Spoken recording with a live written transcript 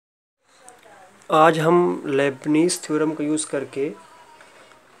आज हम Leibniz theorem का यूज़ करके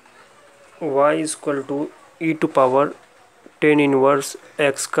y equal to E to power 10 inverse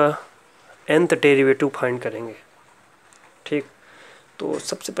x का nth डेरिवेटिव फाइंड करेंगे। ठीक, तो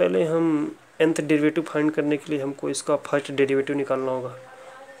सबसे पहले हम nth डेरिवेटिव फाइंड करने के लिए हमको इसका फर्स्ट डेरिवेटिव निकालना होगा।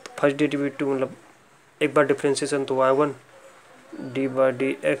 तो फर्स्ट डेरिवेटिव मतलब एक बार डिफ्रेंसिएशन तो y1 D by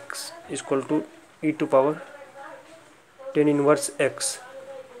D x equal to E to power 10 inverse x।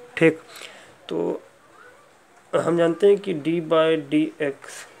 ठीक, तो हम जानते हैं कि डी बाई डी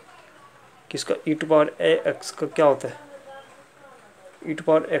एक्स किसका ई टू पावर ए एक्स का क्या होता है, ई टू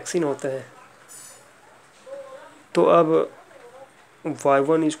पावर एक्स ही ना होता है। तो अब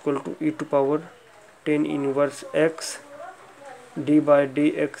y1 equal to E to power 10 inverse x D by D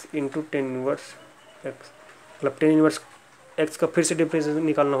x into 10 inverse x, मतलब 10 इनवर्स एक्स का फिर से डिफरेंशिएशन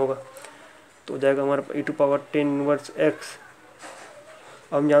निकालना होगा। तो हो जाएगा हमारा ई टू पावर 10 इनवर्स एक्स।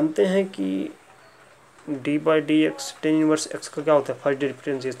 हम जानते हैं कि D by D x 10 inverse x का क्या होता है, first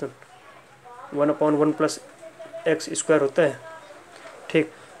differentiation 1/1 plus x square होता है।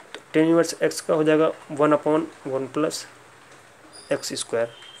 ठीक, तो 10 इनवर्स एक्स का हो जाएगा 1/1 प्लस एक्स स्क्वायर।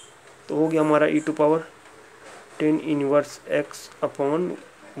 तो हो गया हमारा ई to power 10 inverse x upon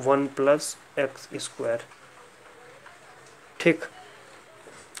 1 plus x square. ठीक,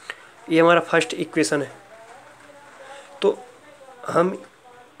 ये हमारा फर्स्ट इक्वेशन है। तो हम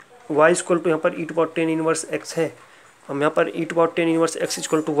y इक्वल टू यहाँ पर ई टू पावर 10 इनवर्स एक्स है, हम यहाँ पर ई to power 10 inverse x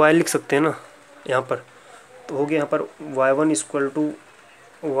equal to Y लिख सकते हैं ना यहाँ पर। तो हो गया यहाँ पर y1 equal to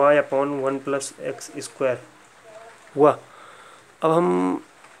Y upon 1 plus x square हुआ। अब हम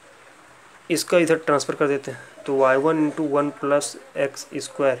इसका इधर ट्रांसफ़र कर देते हैं, तो y1 into 1 plus x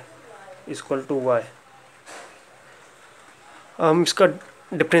square equal to Y. हम इसका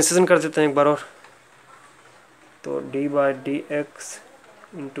डिफ्रेंशिएशन कर देते हैं एक बार और, तो D by D x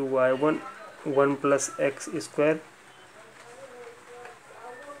into y1 1 plus x square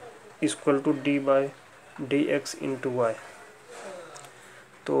equal to D by D x into Y.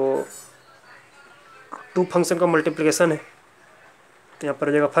 तो टू फंक्शन का मल्टीप्लिकेशन है, तो यहाँ पर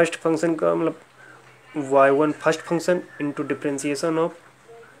हो जाएगा फर्स्ट फंक्शन का मतलब y1 first function into differentiation of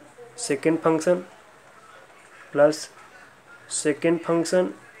second function plus second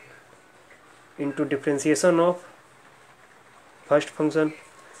function into differentiation of first function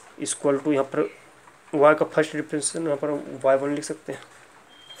equal to यहाँ पर y का फर्स्ट डिफ्रेंशिएशन यहाँ पर y1 लिख सकते हैं।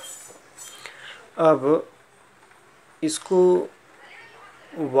 अब इसको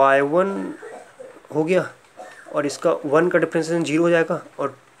y1 हो गया और इसका 1 का डिफ्रेंशिएशन 0 हो जाएगा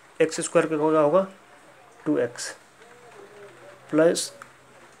और एक्स स्क्वायर का होगा 2x plus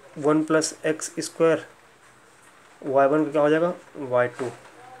 1 plus x square y1 का क्या हो जाएगा y2,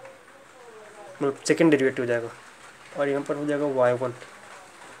 मतलब सेकेंड डेरिवेटिव हो जाएगा और यहाँ पर हो जाएगा y1।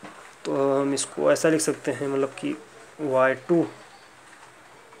 तो हम इसको ऐसा लिख सकते हैं मतलब कि y2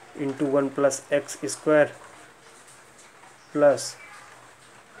 into 1 plus x square plus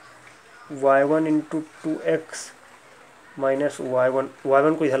y1 into 2x minus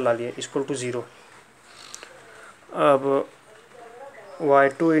y1 को इधर ला लिया इक्वल टू 0। अब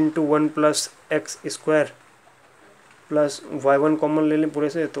y2 into 1 plus x square plus y1 common ले लें पूरे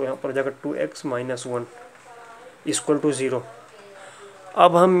से, तो यहाँ पर हो जाएगा 2x माइनस 1 इक्वल टू 0।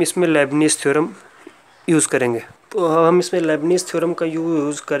 अब हम इसमें लेबनीज़ थ्योरम यूज़ करेंगे। तो हम इसमें लेबनीज़ थ्योरम का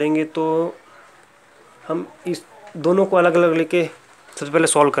यूज़ करेंगे, तो हम इस दोनों को अलग अलग लेके सबसे पहले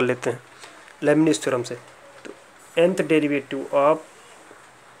सॉल्व कर लेते हैं लेबनीज़ थ्योरम से। तो nth derivative of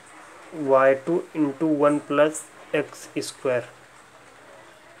y2 into 1 plus x square.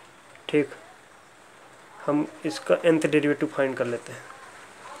 ठीक, हम इसका nth डेरिवेटिव फाइंड कर लेते हैं।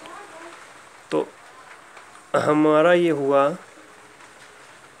 तो हमारा ये हुआ,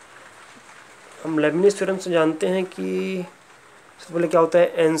 हम लेबनीज़ थ्योरम से जानते हैं कि सबसे पहले क्या होता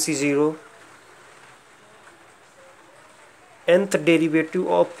है NC0 nth derivative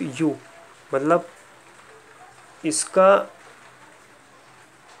of u, मतलब इसका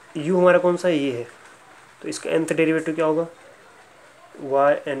u हमारा कौन सा ये है, तो इसका nth डेरिवेटिव क्या होगा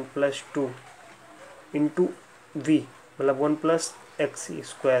yn प्लस 2 इंटू v, मतलब 1 प्लस एक्स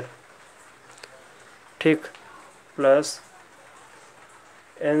स्क्वायर। ठीक, plus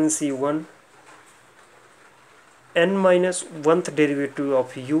NC1 n minus 1th derivative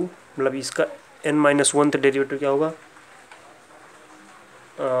of u, मतलब इसका n माइनस 1th डेरिवेटिव क्या होगा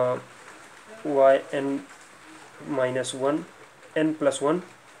yn माइनस 1 n प्लस 1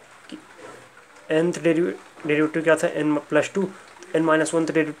 की nth डेरिवेटिव क्या था n plus 2, n minus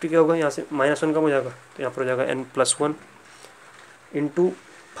 1th derivative क्या होगा, यहाँ से माइनस 1 कम हो जाएगा तो यहाँ पर हो जाएगा n plus 1 into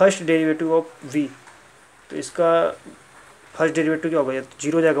first derivative of v। तो इसका फर्स्ट डेरिवेटिव क्या होगा, या तो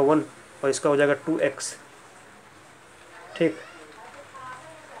 0 हो जाएगा 1, और इसका हो जाएगा 2x। ठीक,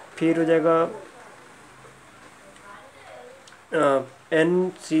 फिर हो जाएगा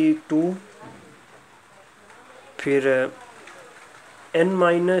NC2, फिर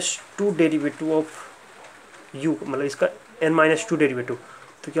n-2 डेरिवेटिव ऑफ u, मतलब इसका n-2 डेरिवेटिव,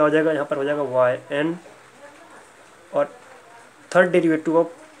 तो क्या हो जाएगा, यहाँ पर हो जाएगा yn, और थर्ड डेरिवेटिव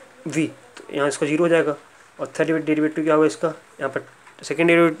ऑफ v, तो यहाँ इसका 0 हो जाएगा। और थर्ड डेरिवेटिव क्या होगा इसका, यहाँ पर सेकेंड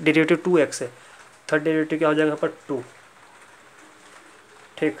डेरिवेटिव 2x है, थर्ड डेरिवेटिव क्या हो जाएगा यहाँ पर 2।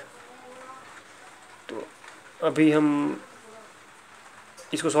 ठीक, तो अभी हम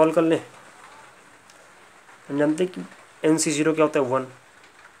इसको सॉल्व कर लें। हम जानते हैं कि NC0 क्या होता है 1,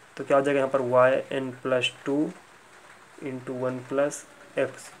 तो क्या हो जाएगा यहाँ पर yn+2 into 1+x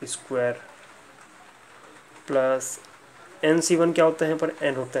square, plus NC1 क्या होता है यहाँ पर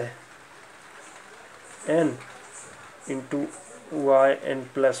n होता है n into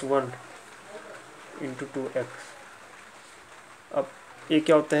yn+1 into 2x। अब ये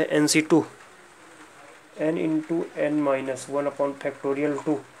क्या होता है NC2, n into n-1 upon factorial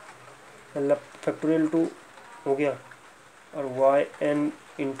 2, मतलब फैक्टोरियल 2 हो गया, और yn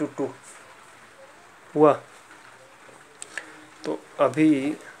इंटू 2 हुआ। तो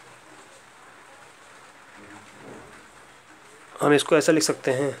अभी हम इसको ऐसा लिख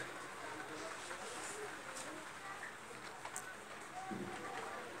सकते हैं,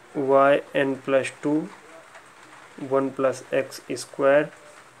 yn+2 1+x square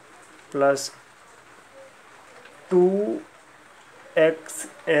plus 2xn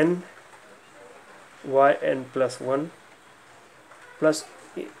yn+1 plus,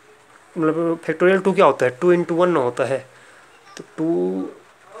 मतलब फैक्टोरियल 2 क्या होता है, 2 इंटू 1 होता है, तो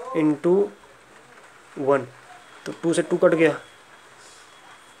 2 इंटू 1, तो 2 से 2 कट गया,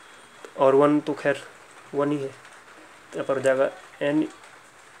 और 1 तो खैर 1 ही है, तो यहाँ पर हो जाएगा n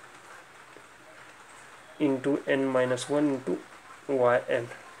into n-1 into yn।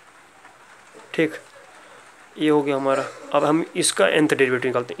 ठीक, ये हो गया हमारा। अब हम इसका nth डेरिवेटिव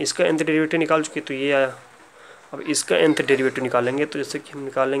निकालते हैं। इसका nth डेरिवेटिव निकाल चुके, तो ये आया। अब इसका nth डेरिवेटिव निकालेंगे, तो जैसे कि हम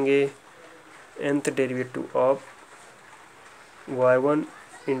निकालेंगे nth derivative of y1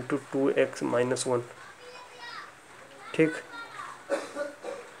 into 2x-1। ठीक,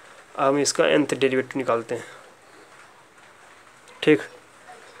 अब हम इसका nth डेरिवेटिव निकालते हैं। ठीक,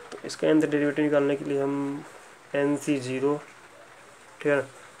 तो इसका nth डेरिवेटिव निकालने के लिए हम NC0, ठीक है ना,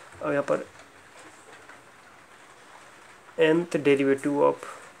 अब यहाँ पर nth डेरिवेटिव ऑफ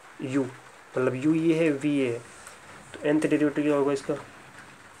u, मतलब u ये है, v ये है, तो nth डेरिवेटिव क्या होगा इसका,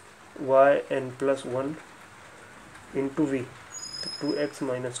 yn+1 इंटू v, तो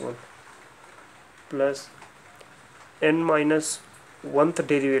 2x-1 plus n-1th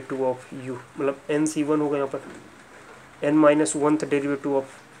derivative of u, मतलब NC1 होगा यहाँ पर, n-1th डेरिवेटिव ऑफ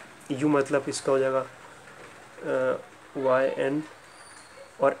u, मतलब इसका हो जाएगा yn,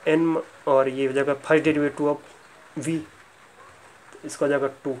 और n, और ये हो जाएगा फर्स्ट डेरिवेटिव ऑफ v, इसका हो जाएगा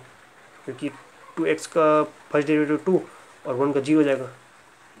 2, क्योंकि 2x का फर्स्ट डेरिवेटिव 2 और 1 का 0 हो जाएगा।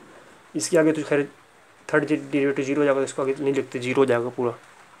 इसके आगे तो खैर थर्ड डेरिवेटिव 0 हो जाएगा, तो इसको आगे नहीं लिखते, 0 हो जाएगा पूरा।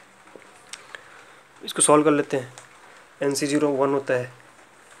 इसको सॉल्व कर लेते हैं। NC0 1 होता है,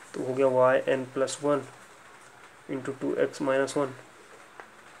 तो हो गया yn+1 इंटू 2x-1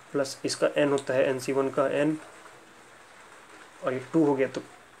 प्लस इसका n होता है NC1 का n, और ये 2 हो गया, तो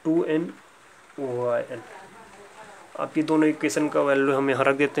 2n yn। आप ये दोनों इक्वेशन का वैल्यू हम यहाँ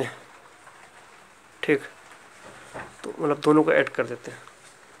रख देते हैं। ठीक, तो मतलब दोनों को ऐड कर देते हैं,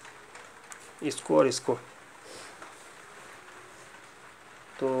 इसको और इसको,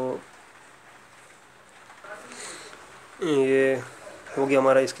 तो ये हो गया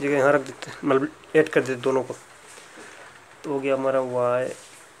हमारा, इसकी जगह यहाँ रख देते हैं, मतलब ऐड कर देते दोनों को, तो हो गया हमारा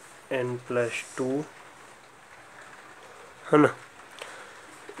yn+2 है ना,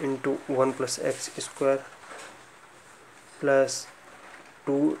 into 1+x² plus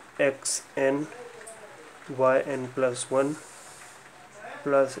 2xn yn+1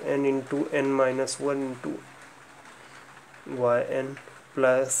 plus n into n-1 into yn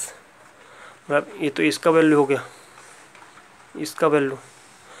plus, मतलब ये तो इसका वैल्यू हो गया, इसका वैल्यू,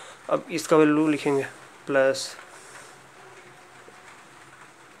 अब इसका वैल्यू लिखेंगे, plus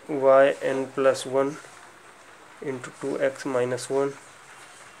yn+1 into 2x-1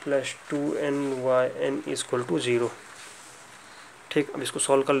 plus 2n yn = 0। ठीक, अब इसको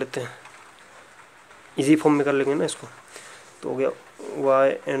सॉल्व कर लेते हैं, इजी फॉर्म में कर लेंगे ना इसको, तो हो गया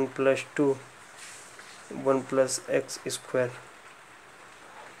yn+2 1+x²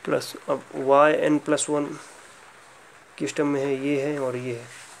 प्लस, अब yn+1 किस टर्म में है, ये है और ये है,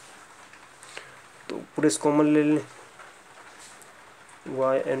 तो पूरे कॉमन ले लें,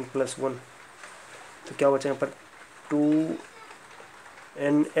 वाई एन प्लस वन। तो क्या बचा यहाँ पर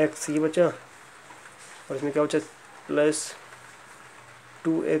 2nx ये बचा, और इसमें क्या बचा प्लस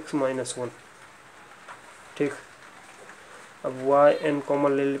 2x माइनस वन। ठीक, अब वाई एन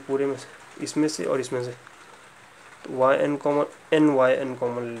कॉमन ले ले पूरे में से, इसमें से और इसमें से। तो Y N common, N Y N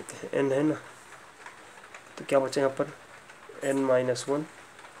common ले लेते हैं, एन है ना। तो क्या बचा यहाँ पर N minus one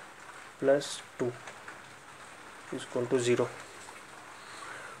plus two equal to zero.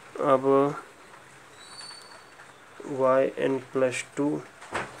 अब Y N plus two,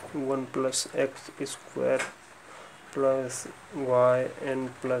 one plus x square plus Y N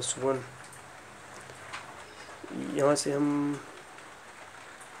plus one, यहाँ से हम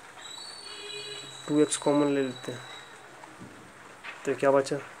 2x कॉमन ले लेते हैं। तो क्या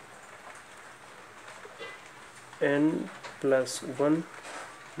बचा n plus one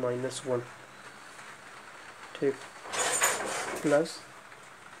minus one. ठीक,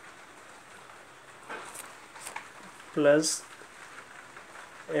 plus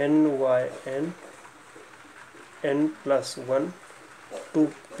N Y N N plus one, two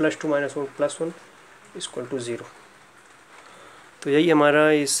plus two minus one plus one equal to zero. तो यही हमारा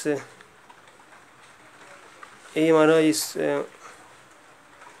इस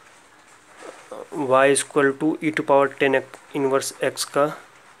y equal to E to power 10 inverse x का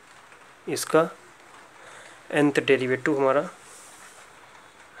इसका nth डेरिवेटिव हमारा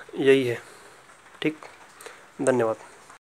यही है। ठीक, धन्यवाद।